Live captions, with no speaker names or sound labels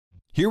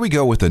Here we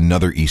go with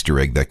another Easter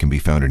egg that can be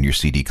found in your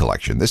CD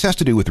collection. This has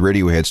to do with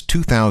Radiohead's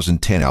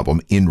 2010 album,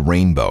 In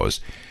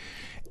Rainbows.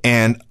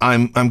 And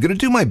I'm going to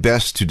do my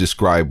best to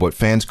describe what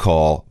fans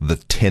call the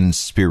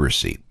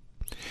Tenspiracy.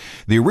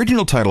 The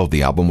original title of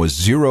the album was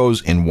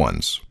Zeros and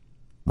Ones.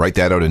 Write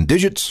that out in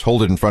digits,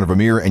 hold it in front of a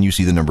mirror, and you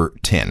see the number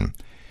 10.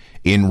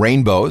 In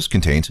Rainbows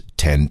contains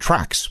 10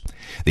 tracks.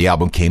 The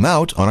album came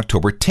out on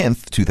October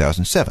 10th,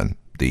 2007,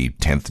 the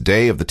 10th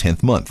day of the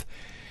 10th month.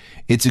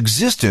 Its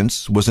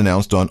existence was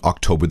announced on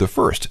October the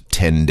 1st,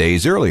 10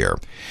 days earlier.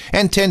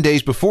 And 10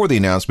 days before the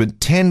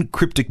announcement, 10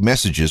 cryptic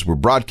messages were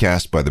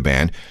broadcast by the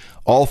band,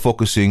 all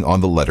focusing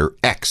on the letter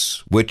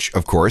X, which,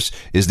 of course,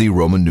 is the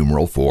Roman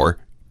numeral for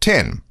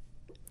 10.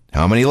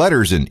 How many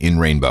letters in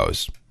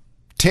Rainbows?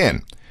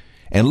 10.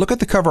 And look at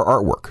the cover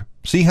artwork.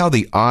 See how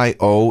the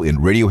I-O in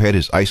Radiohead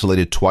is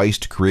isolated twice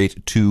to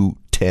create two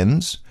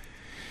 10s?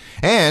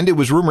 And it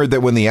was rumored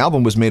that when the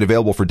album was made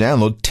available for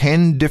download,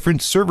 10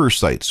 different server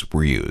sites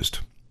were used.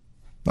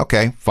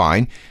 Okay,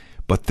 fine,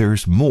 but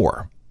there's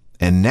more.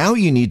 And now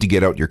you need to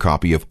get out your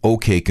copy of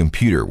OK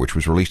Computer, which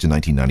was released in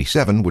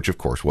 1997, which of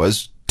course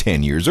was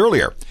 10 years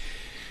earlier.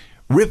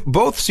 Rip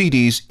both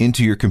CDs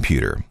into your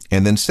computer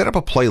and then set up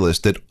a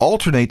playlist that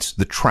alternates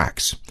the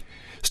tracks.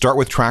 Start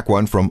with track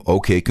 1 from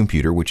OK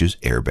Computer, which is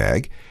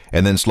Airbag,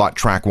 and then slot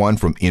track 1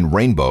 from In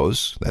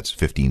Rainbows, that's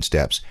 15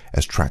 steps,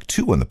 as track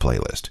 2 on the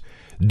playlist.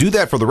 Do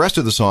that for the rest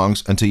of the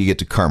songs until you get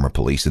to Karma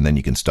Police, and then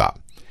you can stop.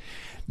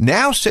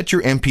 Now set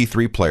your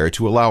MP3 player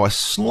to allow a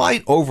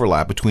slight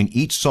overlap between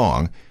each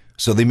song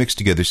so they mix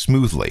together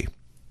smoothly.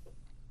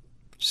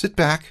 Sit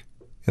back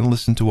and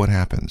listen to what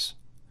happens.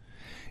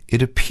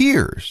 It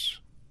appears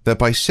that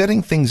by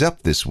setting things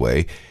up this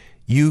way,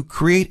 you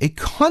create a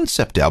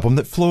concept album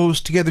that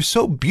flows together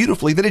so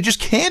beautifully that it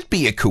just can't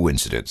be a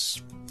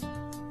coincidence.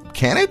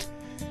 Can it?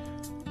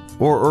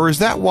 Or is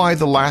that why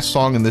the last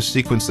song in this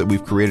sequence that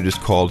we've created is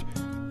called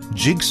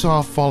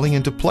Jigsaw Falling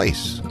into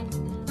Place?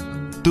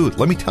 Dude,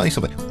 let me tell you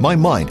something. My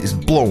mind is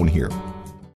blown here.